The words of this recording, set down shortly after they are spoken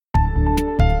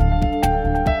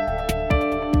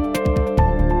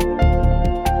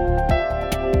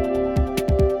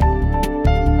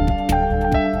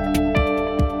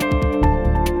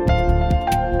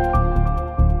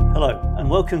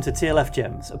Welcome to TLF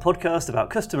Gems, a podcast about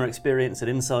customer experience and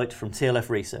insight from TLF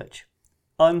Research.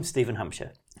 I'm Stephen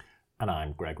Hampshire. And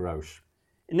I'm Greg Roche.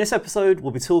 In this episode,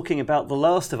 we'll be talking about the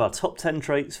last of our top 10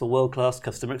 traits for world-class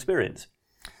customer experience.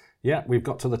 Yeah, we've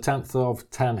got to the 10th of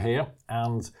 10 here,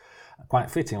 and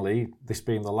quite fittingly, this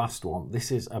being the last one,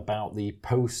 this is about the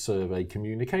post-survey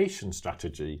communication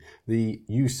strategy, the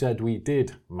 "you said we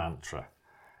did" mantra.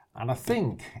 And I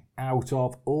think out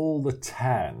of all the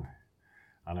 10,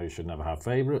 I know you should never have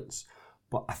favourites,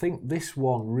 but I think this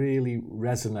one really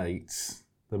resonates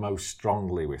the most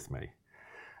strongly with me.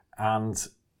 And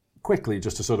quickly,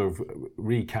 just to sort of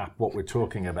recap what we're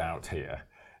talking about here,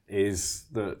 is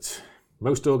that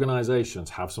most organisations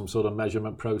have some sort of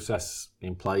measurement process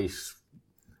in place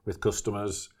with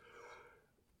customers.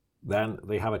 Then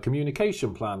they have a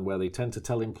communication plan where they tend to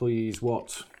tell employees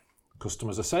what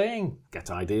customers are saying,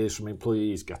 get ideas from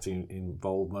employees, get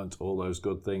involvement, all those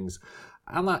good things.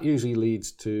 And that usually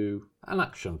leads to an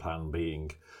action plan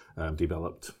being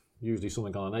developed. Usually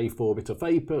something on an A4 bit of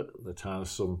paper that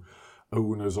has some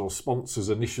owners or sponsors'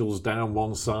 initials down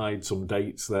one side, some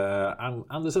dates there,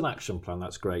 and there's an action plan.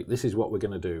 That's great. This is what we're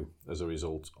going to do as a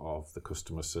result of the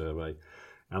customer survey.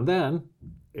 And then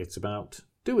it's about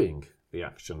doing the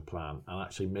action plan and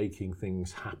actually making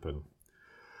things happen.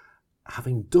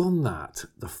 Having done that,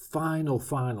 the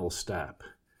final step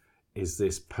is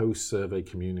this post-survey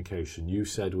communication. You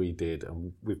said we did,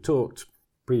 and we've talked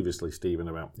previously, Stephen,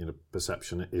 about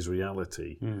perception is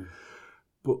reality.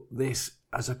 But this,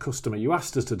 as a customer, you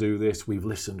asked us to do this, we've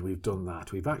listened, we've done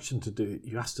that. You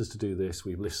asked us to do this,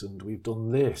 we've listened, we've done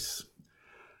this.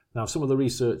 Now, some of the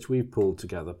research we've pulled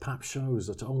together perhaps shows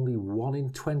that only 1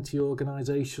 in 20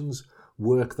 organisations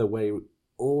work their way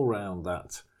all around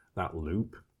that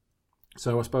loop.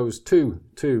 So I suppose two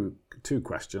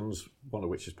questions, one of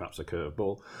which is perhaps a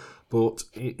curveball. But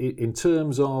in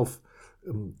terms of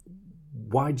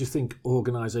why do you think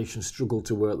organisations struggle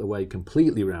to work their way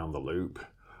completely around the loop?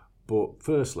 But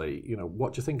firstly,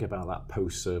 what do you think about that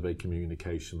post-survey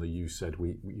communication that you said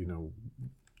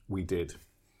we did?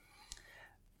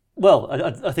 Well,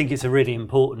 I think it's a really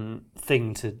important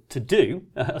thing to do.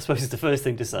 I suppose it's the first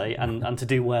thing to say, and to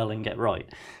do well and get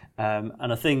right.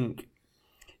 And I think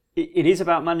it is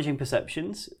about managing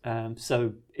perceptions.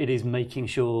 So it is making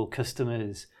sure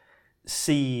customers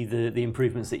see the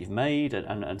improvements that you've made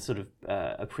and sort of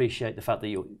appreciate the fact that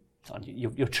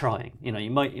you're trying.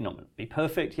 You might not be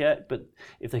perfect yet, but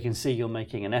if they can see you're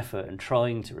making an effort and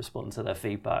trying to respond to their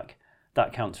feedback,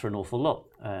 that counts for an awful lot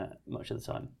much of the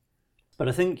time. But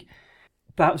I think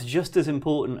perhaps just as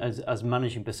important as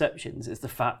managing perceptions is the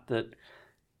fact that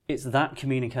it's that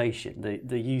communication,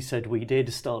 the "you said we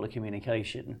did" style of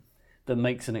communication, that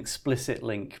makes an explicit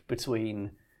link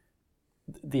between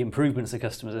the improvements the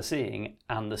customers are seeing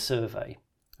and the survey.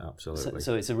 Absolutely.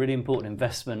 So it's a really important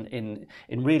investment in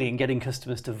getting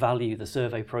customers to value the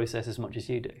survey process as much as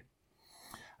you do.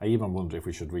 I even wonder if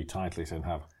we should retitle it and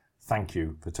have "thank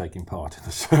you for taking part in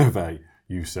the survey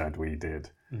you said we did."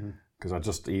 Because I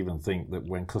just even think that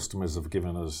when customers have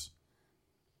given us,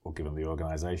 or given the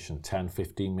organisation 10,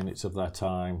 15 minutes of their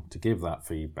time to give that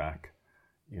feedback,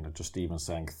 just even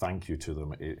saying thank you to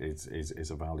them is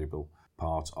a valuable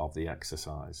part of the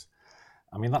exercise.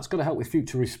 I mean, that's going to help with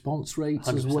future response rates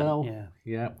as well.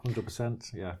 Yeah,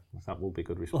 100%. Yeah, that will be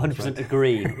good response 100%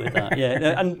 agree with that.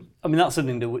 Yeah, and I mean that's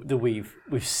something that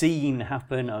we've seen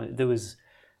happen. There was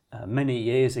many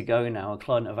years ago now a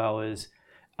client of ours,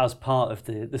 as part of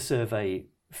the survey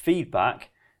feedback,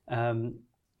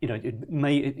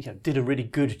 did a really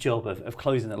good job of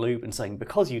closing the loop and saying,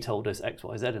 because you told us X,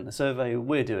 Y, Z in the survey,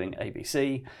 we're doing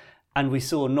ABC, and we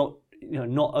saw not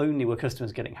only were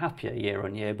customers getting happier year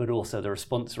on year, but also the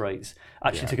response rates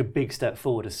actually took a big step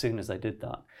forward as soon as they did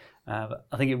that.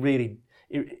 I think it really,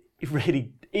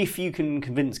 if you can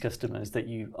convince customers that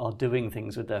you are doing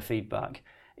things with their feedback,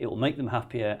 it will make them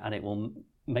happier and it will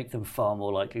make them far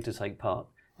more likely to take part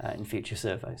in future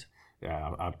surveys.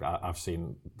 Yeah, I've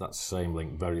seen that same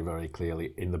link very, very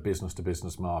clearly in the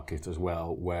business-to-business market as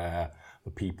well, where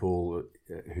the people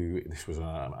this was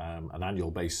an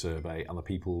annual-based survey, and the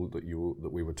people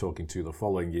that we were talking to the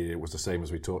following year was the same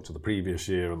as we talked to the previous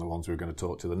year, and the ones we were going to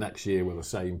talk to the next year were the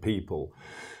same people.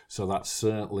 So that's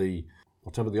certainly,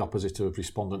 whatever the opposite of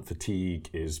respondent fatigue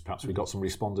is, perhaps we got some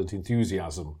respondent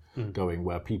enthusiasm going,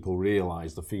 where people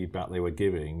realised the feedback they were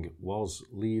giving was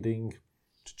leading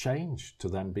to change, to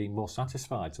them being more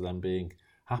satisfied, to them being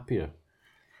happier.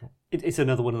 It's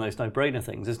another one of those no-brainer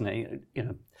things, isn't it?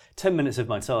 10 minutes of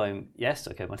my time, yes,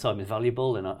 okay, my time is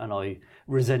valuable, and I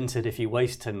resent it if you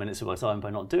waste 10 minutes of my time by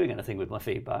not doing anything with my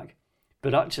feedback.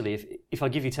 But actually, if I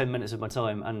give you 10 minutes of my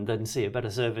time and then see a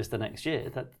better service the next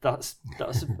year, that's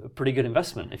a pretty good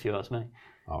investment, if you ask me.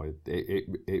 Oh,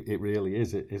 it really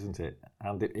is, isn't it?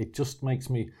 And it just makes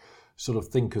me sort of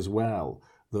think as well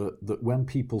that when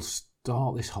people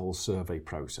start this whole survey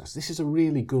process, this is a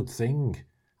really good thing.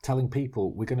 Telling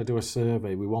people, we're going to do a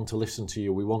survey, we want to listen to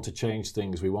you, we want to change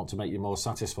things, we want to make you more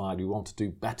satisfied, we want to do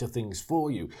better things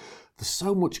for you. There's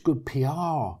so much good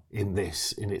PR in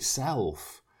this in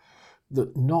itself,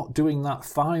 that not doing that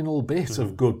final bit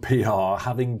of good PR,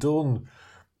 having done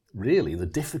really the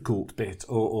difficult bit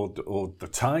or the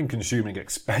time-consuming,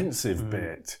 expensive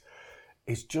bit,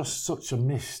 is just such a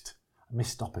missed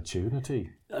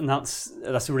opportunity. And that's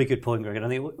a really good point, Greg. And I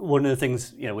think one of the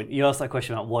things, when you ask that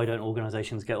question about why don't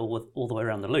organisations get all the way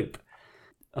around the loop,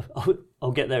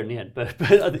 I'll get there in the end. But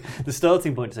the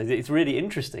starting point is it's really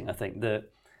interesting. I think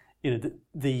that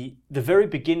the very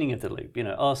beginning of the loop,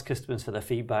 ask customers for their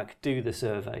feedback, do the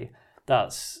survey.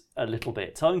 That's a little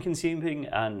bit time consuming,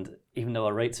 and even though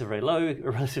our rates are very low,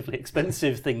 a relatively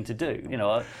expensive thing to do.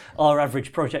 Our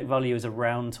average project value is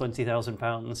around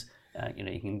 £20,000.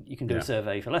 You can do a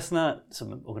survey for less than that.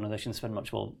 Some organisations spend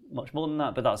much more than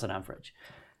that, but that's an average.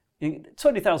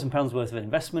 £20,000 worth of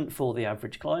investment for the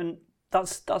average client.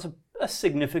 That's a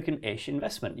significant-ish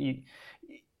investment.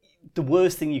 The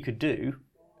worst thing you could do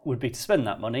would be to spend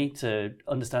that money to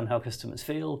understand how customers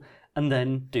feel and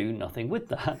then do nothing with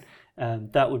that.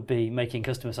 That would be making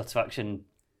customer satisfaction,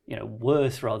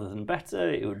 worse rather than better.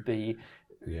 It would be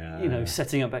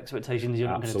setting up expectations you're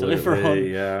not going to deliver on.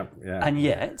 Yeah. And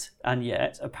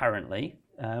yet, apparently,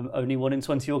 only 1 in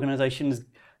 20 organisations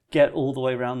get all the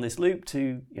way around this loop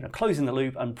to, closing the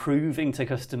loop and proving to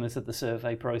customers that the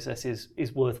survey process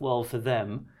is worthwhile for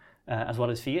them as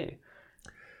well as for you.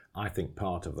 I think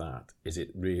part of that is it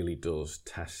really does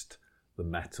test the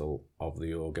mettle of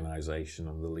the organisation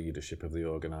and the leadership of the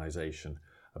organisation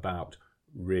about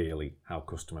really how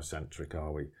customer-centric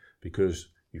are we, because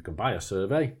you can buy a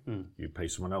survey, you pay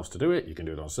someone else to do it, you can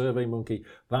do it on SurveyMonkey.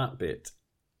 That bit,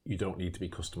 you don't need to be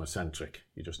customer-centric.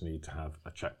 You just need to have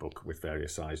a checkbook with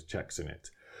various sized checks in it.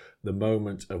 The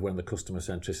moment of when the customer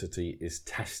centricity is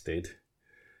tested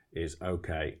is,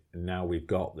 okay, now we've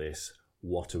got this,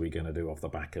 what are we going to do off the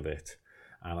back of it?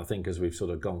 And I think as we've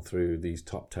sort of gone through these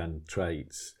top 10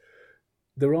 traits,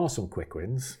 there are some quick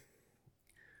wins,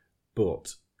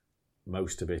 but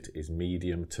most of it is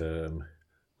medium-term,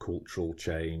 cultural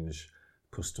change,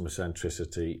 customer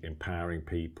centricity, empowering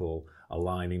people,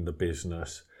 aligning the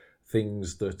business,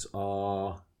 things that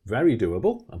are very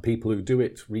doable, and people who do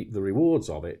it reap the rewards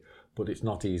of it, but it's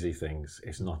not easy things.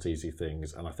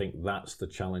 And I think that's the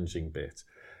challenging bit.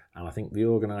 And I think the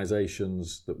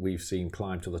organisations that we've seen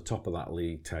climb to the top of that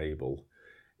league table,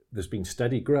 there's been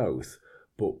steady growth,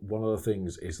 but one of the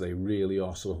things is they really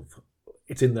are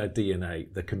it's in their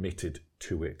DNA, they're committed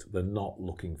to it. They're not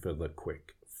looking for the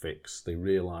quick fix. They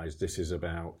realise this is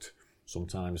about,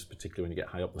 sometimes, particularly when you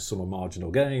get high up, the sum of marginal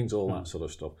gains, all that sort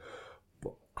of stuff.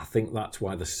 But I think that's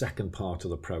why the second part of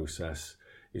the process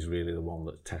is really the one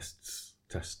that tests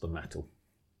the mettle.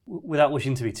 Without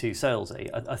wishing to be too salesy,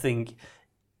 I think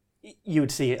you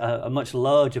would see a much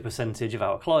larger percentage of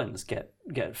our clients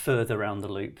get further around the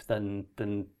loop than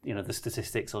the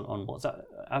statistics on what's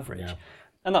average. Yeah.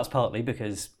 And that's partly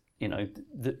because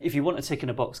if you want a tick in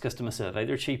a box customer survey,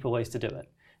 there are cheaper ways to do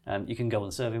it. You can go on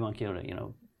SurveyMonkey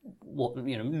or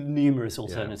numerous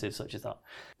alternatives such as that.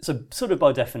 So sort of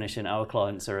by definition, our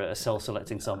clients are a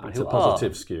self-selecting sample it's who a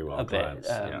positive are skew on a clients.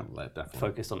 bit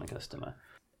focused on the customer.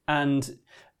 And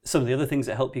some of the other things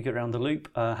that help you get around the loop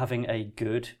are having a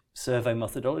good survey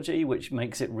methodology, which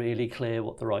makes it really clear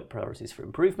what the right priorities for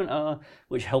improvement are,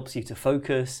 which helps you to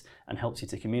focus and helps you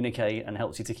to communicate and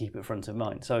helps you to keep it front of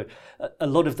mind. So a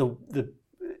lot of the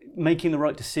making the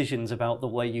right decisions about the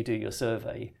way you do your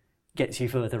survey gets you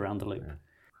further around the loop. Yeah.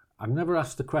 I've never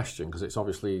asked the question because it's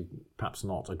obviously perhaps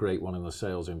not a great one in the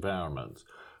sales environment,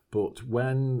 but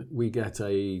when we get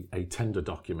a tender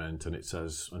document and it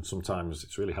says, and sometimes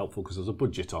it's really helpful because there's a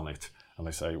budget on it, and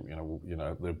they say,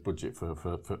 the budget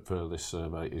for this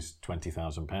survey is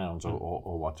 £20,000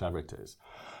 or whatever it is.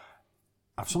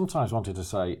 I've sometimes wanted to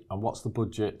say, and what's the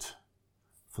budget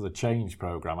for the change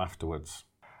programme afterwards?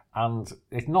 And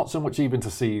it's not so much even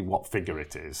to see what figure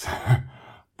it is,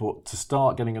 but to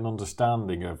start getting an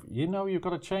understanding of, you've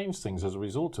got to change things as a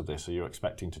result of this. Are you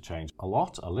expecting to change a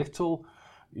lot, a little,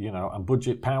 and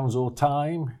budget pounds or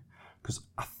time? Because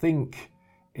I think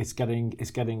it's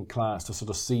getting clients to sort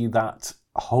of see that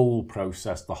whole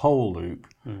process, the whole loop,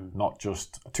 not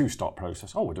just a two-stop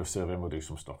process. Oh, we'll do a survey and we'll do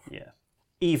some stuff. Yeah.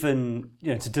 even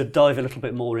to dive a little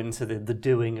bit more into the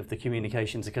doing of the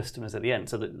communication to customers at the end,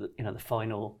 so that the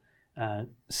final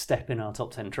step in our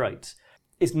top 10 traits,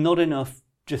 it's not enough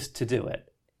just to do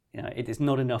it. It is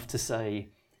not enough to say.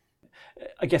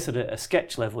 I guess at a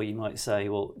sketch level, you might say,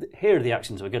 well, here are the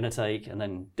actions we're going to take, and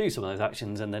then do some of those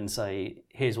actions, and then say,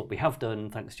 here's what we have done,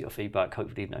 thanks to your feedback,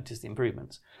 hopefully you've noticed the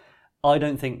improvements. I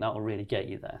don't think that will really get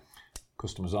you there.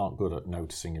 Customers aren't good at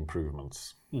noticing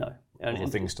improvements. No. Other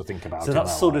things to think about. So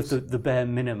that's sort of the bare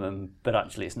minimum, but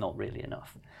actually it's not really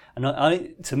enough.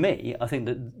 And to me, I think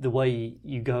that the way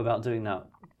you go about doing that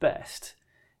best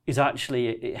is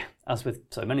actually, as with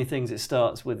so many things, it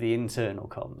starts with the internal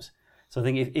comms. So I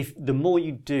think if the more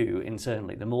you do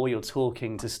internally, the more you're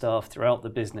talking to staff throughout the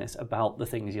business about the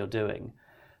things you're doing,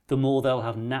 the more they'll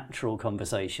have natural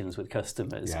conversations with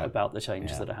customers about the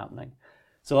changes that are happening.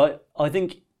 So I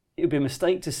think it would be a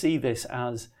mistake to see this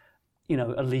as,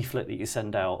 a leaflet that you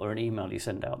send out or an email you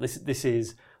send out. This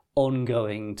is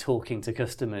ongoing talking to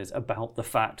customers about the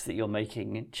fact that you're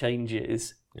making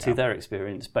changes to their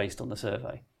experience based on the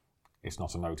survey. It's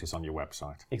not a notice on your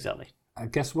website. Exactly. I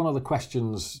guess one of the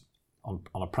questions on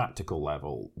a practical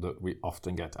level that we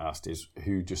often get asked is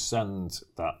who just sends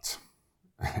that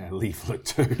leaflet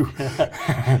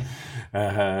to.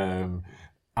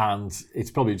 And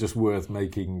it's probably just worth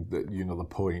making the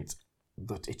point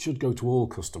that it should go to all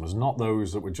customers, not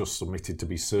those that were just submitted to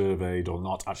be surveyed, or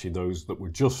not actually those that were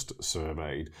just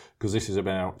surveyed, because this is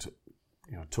about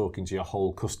talking to your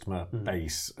whole customer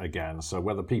base again. So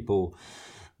whether people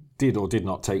did or did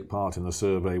not take part in the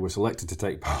survey, were selected to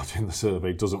take part in the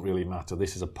survey, doesn't really matter.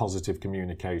 This is a positive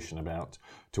communication about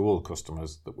to all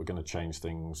customers that we're going to change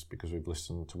things because we've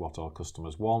listened to what our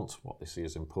customers want, what they see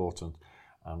as important,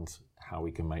 and how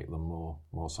we can make them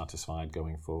more satisfied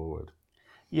going forward.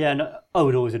 Yeah, and I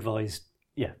would always advise,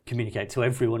 communicate to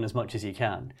everyone as much as you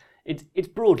can. It's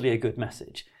broadly a good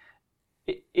message.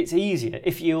 It's easier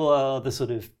if you are the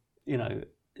sort of,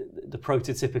 the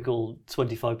prototypical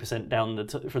 25% down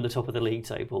from the top of the league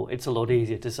table. It's a lot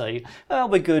easier to say, "Oh,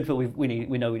 we're good, but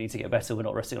we know we need to get better. We're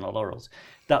not resting on our laurels."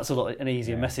 That's an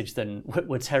easier message than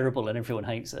we're terrible and everyone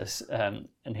hates us, and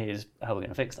here's how we're going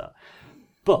to fix that.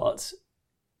 But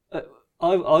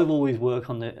I've always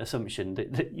worked on the assumption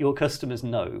that your customers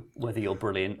know whether you're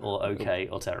brilliant or okay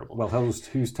or terrible. Well,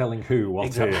 who's telling who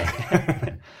what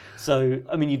here? So,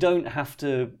 you don't have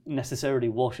to necessarily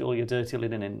wash all your dirty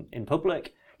linen in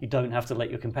public. You don't have to let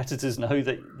your competitors know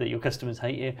that your customers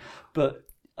hate you. But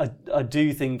I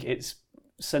do think it's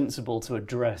sensible to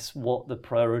address what the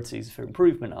priorities for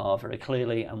improvement are very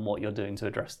clearly and what you're doing to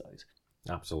address those.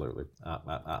 Absolutely,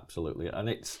 absolutely, and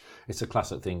it's a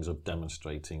classic things of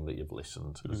demonstrating that you've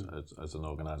listened as an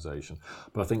organisation.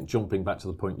 But I think jumping back to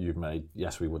the point you've made,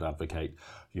 yes, we would advocate,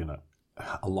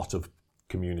 a lot of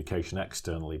communication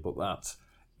externally, but that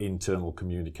internal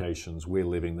communications, we're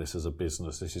living this as a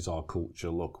business. This is our culture.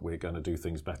 Look, we're going to do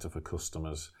things better for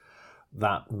customers.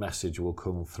 That message will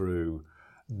come through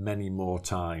many more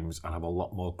times and have a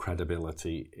lot more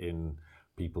credibility in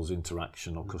people's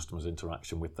interaction or customers'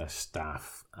 interaction with their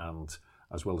staff, and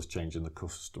as well as changing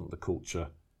the culture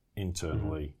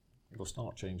internally, it'll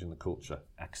start changing the culture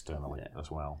externally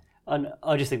as well. And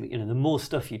I just think that the more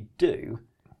stuff you do,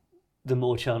 the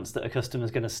more chance that a customer's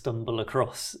going to stumble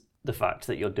across the fact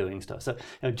that you're doing stuff. So,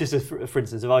 just as for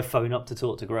instance, if I phone up to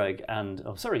talk to Greg and,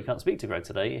 oh, sorry, you can't speak to Greg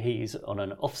today, he's on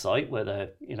an off-site where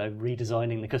they're,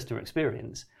 redesigning the customer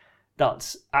experience.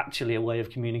 That's actually a way of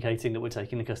communicating that we're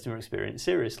taking the customer experience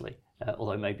seriously,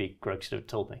 although maybe Greg should have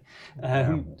told me.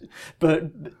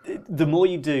 But the more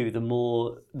you do, the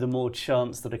more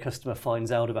chance that a customer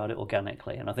finds out about it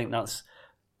organically. And I think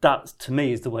that to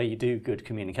me is the way you do good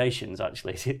communications,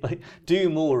 actually. Like, do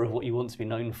more of what you want to be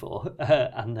known for,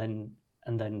 and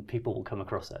then people will come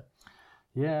across it.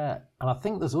 Yeah, and I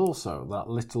think there's also that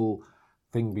little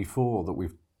thing before that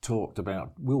we've talked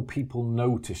about. Will people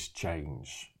notice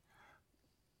change?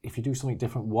 If you do something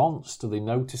different once, do they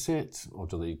notice it, or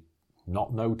do they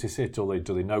not notice it, or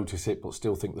do they notice it but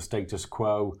still think the status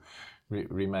quo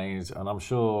remains? And I'm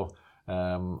sure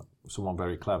someone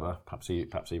very clever, perhaps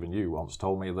even you, once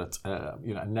told me that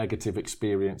a negative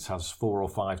experience has 4 or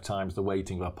 5 times the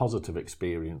weighting of a positive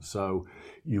experience. So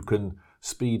you can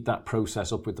speed that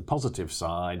process up with the positive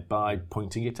side by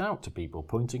pointing it out to people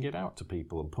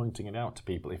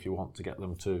if you want to get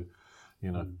them to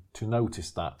to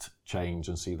notice that change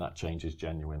and see that change is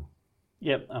genuine.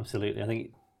 Yep, absolutely. I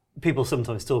think people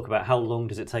sometimes talk about how long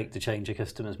does it take to change a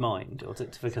customer's mind, or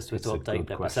for customers to update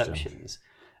their perceptions.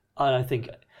 And I think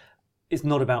it's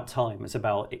not about time, it's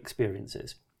about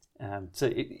experiences.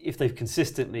 So if they've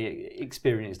consistently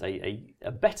experienced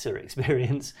a better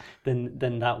experience,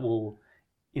 then that will,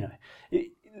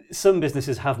 some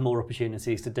businesses have more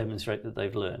opportunities to demonstrate that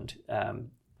they've learned,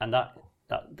 and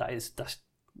that's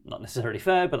not necessarily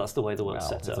fair, but that's the way the world's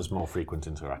set if up. there's more frequent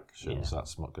interactions,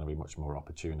 that's not going to be much more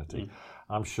opportunity.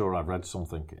 I'm sure I've read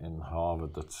something in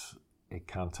Harvard that it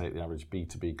can take the average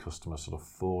B2B customer sort of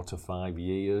 4 to 5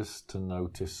 years to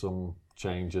notice some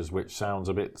changes, which sounds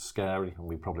a bit scary, and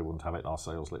we probably wouldn't have it in our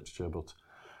sales literature, but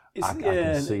I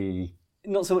can see...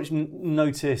 Not so much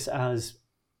notice as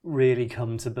really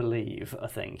come to believe, I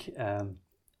think.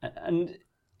 And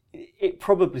it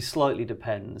probably slightly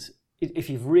depends. If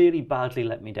you've really badly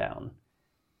let me down,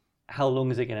 how long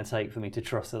is it going to take for me to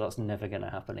trust that that's never going to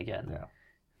happen again? Yeah.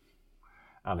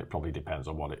 And it probably depends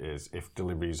on what it is. If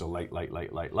deliveries are late, and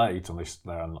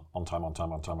they're on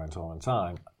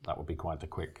time, that would be quite a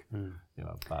quick,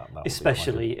 that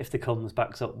especially if the comms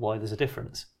backs up why there's a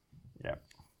difference. Yeah.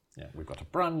 Yeah, we've got a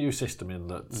brand new system in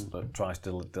that tries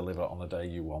to deliver on the day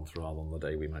you want rather than the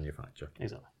day we manufacture.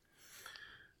 Exactly.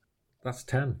 That's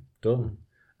 10, done.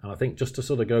 And I think just to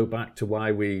sort of go back to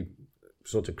why we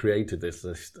sort of created this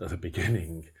list at the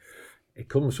beginning, it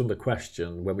comes from the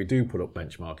question when we do put up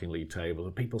benchmarking league tables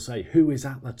and people say, who is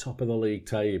at the top of the league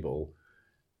table?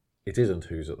 It isn't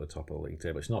who's at the top of the league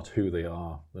table. It's not who they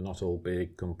are. They're not all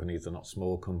big companies. They're not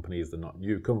small companies. They're not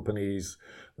new companies.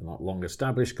 They're not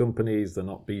long-established companies. They're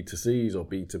not B2Cs or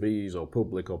B2Bs or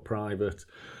public or private.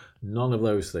 None of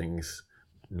those things,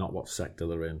 not what sector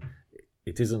they're in.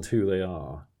 It isn't who they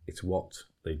are. It's what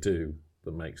they do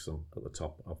that makes them at the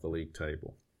top of the league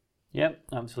table. Yeah,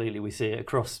 absolutely. We see it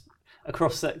across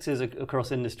sectors,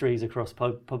 across industries, across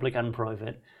public and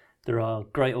private. There are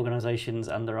great organisations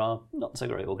and there are not so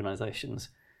great organisations,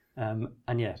 and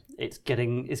it's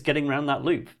getting around that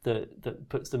loop that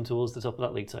puts them towards the top of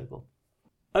that league table.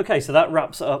 Okay, so that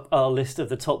wraps up our list of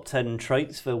the top 10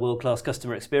 traits for world-class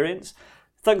customer experience.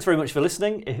 Thanks very much for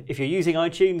listening. If you're using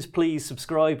iTunes, please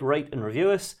subscribe, rate and review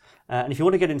us. And if you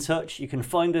want to get in touch, you can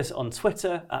find us on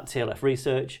Twitter at TLF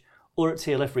Research or at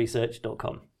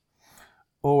tlfresearch.com.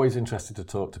 Always interested to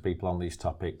talk to people on these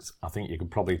topics. I think you can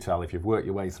probably tell if you've worked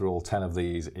your way through all 10 of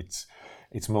these,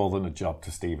 it's more than a job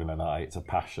to Stephen and I. It's a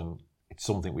passion. It's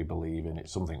something we believe in.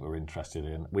 It's something we're interested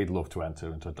in. We'd love to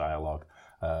enter into a dialogue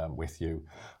with you.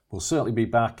 We'll certainly be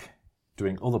back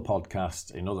doing other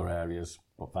podcasts in other areas,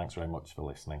 but thanks very much for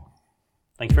listening.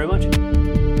 Thank you very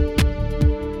much.